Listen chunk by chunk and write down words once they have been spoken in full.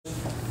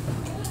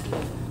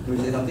You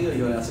say something or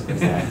you want to answer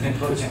first?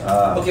 Coach,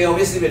 okay,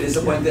 obviously we're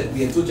disappointed.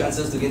 We had 2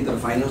 chances to get into the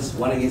finals,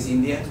 one against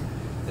India,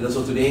 and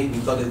also today. We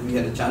thought that we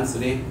had a chance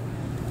today.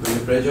 When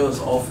the pressure was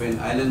off and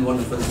Ireland won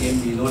the first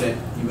game, we know that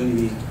even if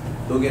we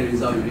don't get a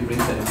result, we replay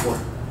that and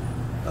fourth.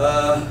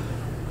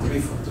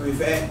 To be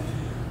fair,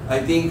 I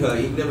think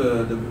England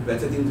were the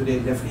better team today,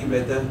 definitely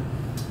better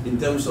in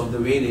terms of the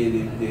way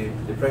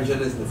they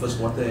pressured us in the first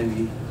quarter, and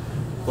we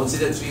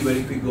considered 3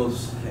 very quick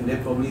goals, and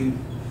that probably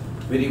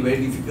very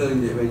difficult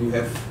when you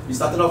have. We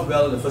started off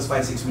well in the first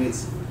 5-6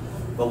 minutes,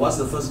 but once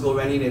the first goal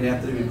went in and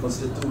after we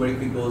considered 2 very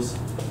quick goals,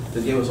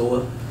 the game was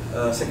over.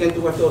 Second 2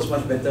 quarter was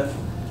much better.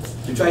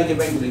 We tried to get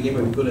back into the game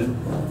but we couldn't.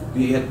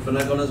 We had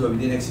penalty corners but we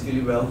didn't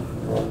execute it well,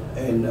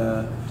 and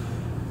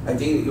I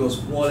think it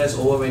was more or less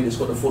over when they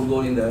scored the 4th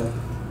goal in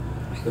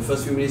the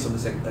first few minutes of the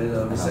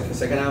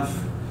second half.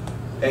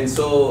 And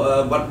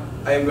so, but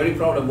I am very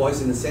proud of the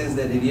boys in the sense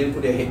that they didn't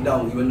put their head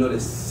down, even though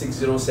there's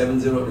 6-0,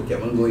 7-0, they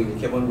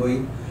kept on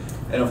going.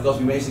 And of course,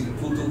 we managed to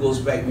pull 2 goals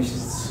back, which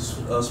is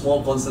a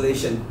small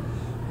consolation.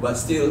 But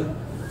still,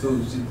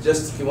 to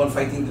just keep on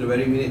fighting to the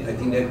very minute, I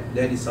think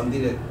that is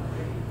something that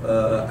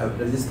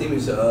this team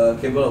is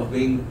capable of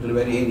going to the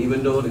very end,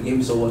 even though the game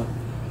is over.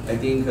 I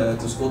think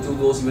to score 2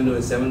 goals, even though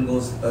it's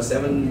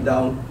 7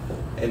 down,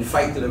 and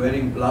fight to the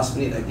very last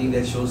minute, I think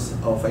that shows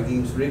our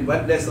fighting spirit.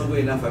 But that's not good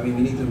enough. I mean,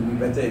 we need to be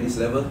better at this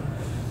level.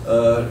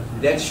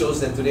 That shows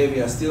that today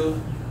we are still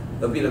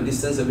a bit of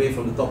distance away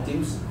from the top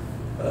teams.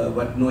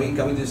 But knowing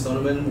coming to this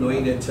tournament,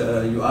 knowing that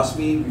you asked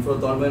me before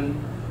the tournament,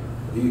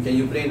 can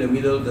you play in the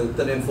middle, the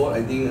 3rd and 4th?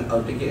 I think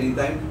I'll take it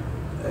anytime.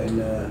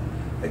 And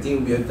I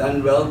think we have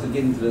done well to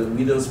get into the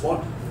middle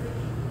spot,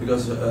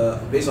 because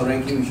based on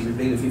ranking, we should be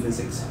playing the 5th and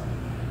 6th.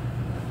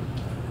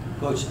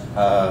 Coach,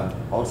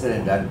 all said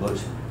and done, Coach,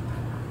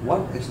 what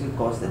actually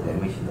caused the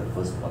damage in the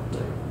first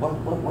quarter?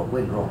 What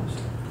went wrong?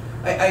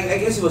 I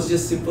guess it was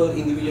just simple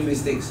individual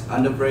mistakes,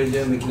 under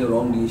pressure, making the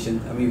wrong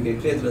decision. I mean, we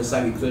can clear to the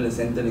side, we clear the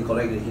center, they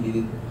correct that he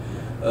didn't.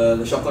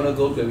 The shot corner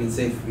goal could have been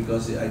safe,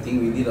 because I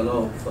think we did a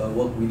lot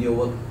of video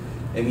work,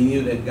 and we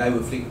knew that guy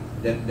would flick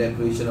that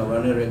position of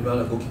runner read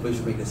well, a goalkeeper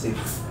should make the save.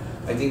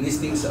 I think these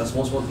things are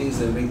small things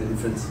that make the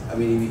difference. I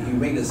mean, if you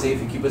make the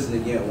save, you keep us in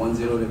the game at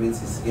 1-0, that means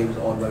this game is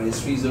on. But when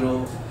it's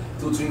 3-0,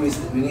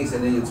 2-3 minutes,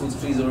 and then you're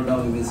 2-3-0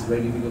 down, it means it's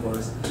very difficult for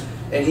us.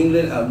 And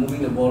England are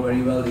moving the ball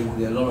very well.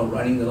 There are a lot of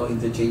running, a lot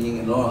of interchanging,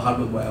 and a lot of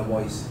hard work by our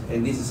boys.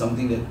 And this is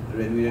something that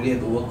we really have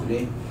to work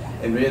today,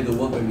 and really have to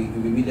work when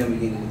we meet them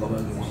again in the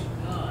Commonwealth Games.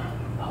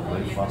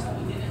 Very fast.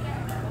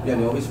 Yeah,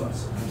 they're always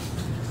fast.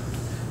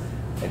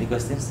 Any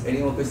questions?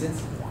 Any more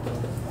questions?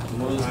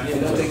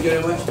 Thank you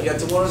very much. Yeah,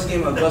 tomorrow's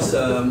game, of course,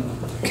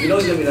 we know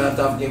it's going to be a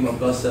tough game. Of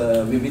course,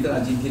 we beaten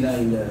Argentina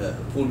in the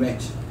pool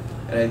match.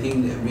 And I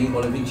think being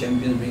Olympic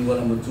champions, being world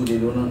number 2, they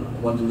do not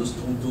want to lose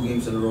two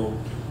games in a row.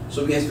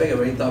 So we expect a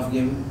very tough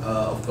game.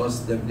 Of course,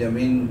 their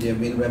main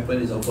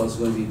weapon is of course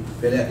going to be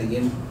Pellet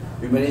again.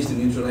 We managed to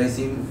neutralize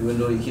him, even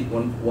though he hit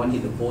one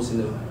hit the post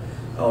in the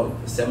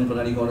 7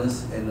 penalty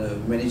corners, and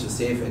managed to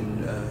save.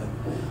 And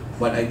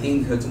but I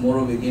think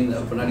tomorrow again,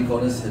 penalty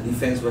corners,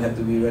 defense will have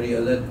to be very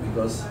alert,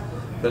 because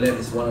Pellet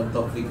is one of the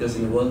top flickers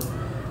in the world.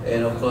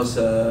 And of course,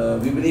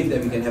 we believe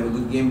that we can have a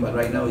good game, but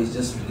right now it's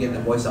just to get the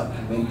boys up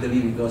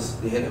mentally, because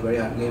they had a very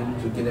hard game,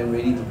 to get them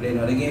ready to play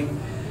another game.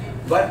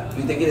 But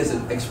we take it as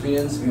an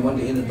experience. We want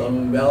to end the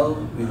tournament well.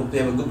 We hope to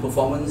have a good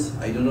performance.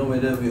 I don't know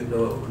whether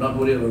we're not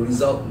worried about the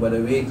result, but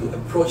the way to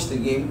approach the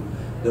game,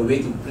 the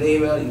way to play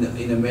well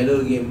in a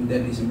medal game,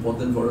 that is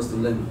important for us to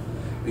learn.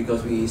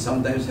 Because we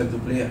sometimes have to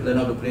learn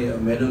how to play a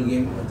medal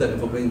game, a 3rd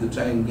and 4th playing, to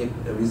try and get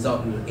a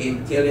result in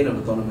the tail end of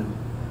the tournament.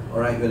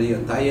 Alright, whether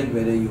you're tired,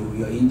 whether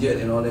you're injured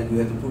and all that, you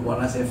have to put one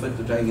last effort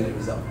to try and get a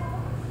result.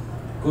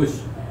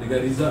 Coach,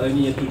 dengan result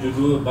ini yang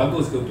 7-2,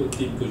 bagus ke untuk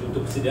tim, Coach,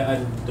 untuk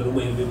persediaan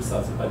tournament yang lebih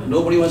besar selepas ini?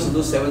 Nobody wants to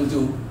lose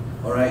 7-2.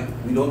 Alright,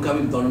 we don't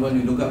come in the tournament,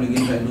 we don't come in the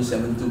game trying to lose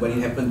 7-2, but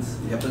it happens.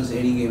 It happens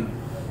in any game.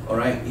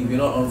 Alright, if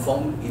you're not on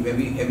form, if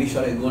every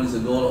shot at goal is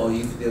a goal, or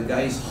if the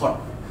guy is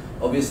hot,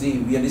 obviously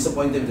we are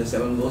disappointed with the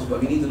 7 goals,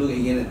 but we need to look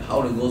again at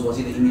how the goals,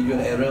 was it an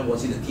individual error,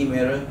 was it a team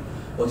error,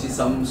 was it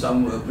some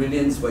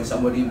brilliance by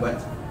somebody,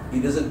 but it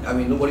doesn't, I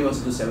mean, nobody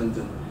wants to do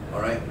 7-2,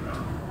 alright?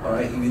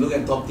 Alright, if you look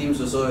at top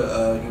teams also,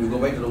 if you go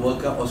back to the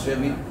World Cup,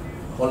 Australia beat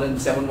Holland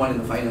 7-1 in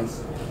the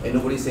finals, and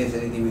nobody says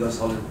anything because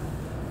Holland.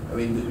 I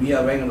mean, we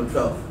are ranked number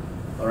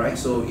 12, alright?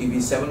 So if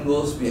it's 7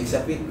 goals, we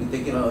accept it, we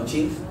take it on our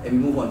chin, and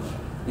we move on.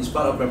 It's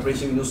part of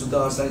preparation. We know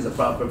Sultan Azlan is a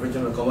part of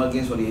preparation of the Commonwealth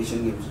Games for the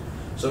Asian Games.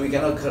 So we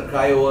cannot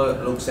cry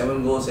over, look,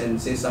 7 goals and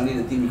say suddenly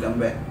the team will come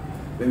back.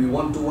 When we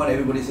won 2-1,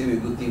 everybody say we're a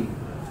good team.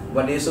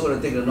 But they also got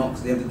to take the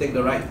knocks, they have to take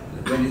the right.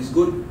 When it's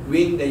good,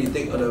 win, then you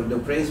take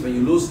the praise. When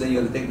you lose, then you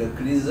have to take the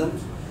criticism,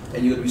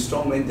 and you have to be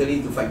strong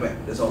mentally to fight back.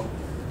 That's all.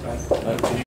 Right.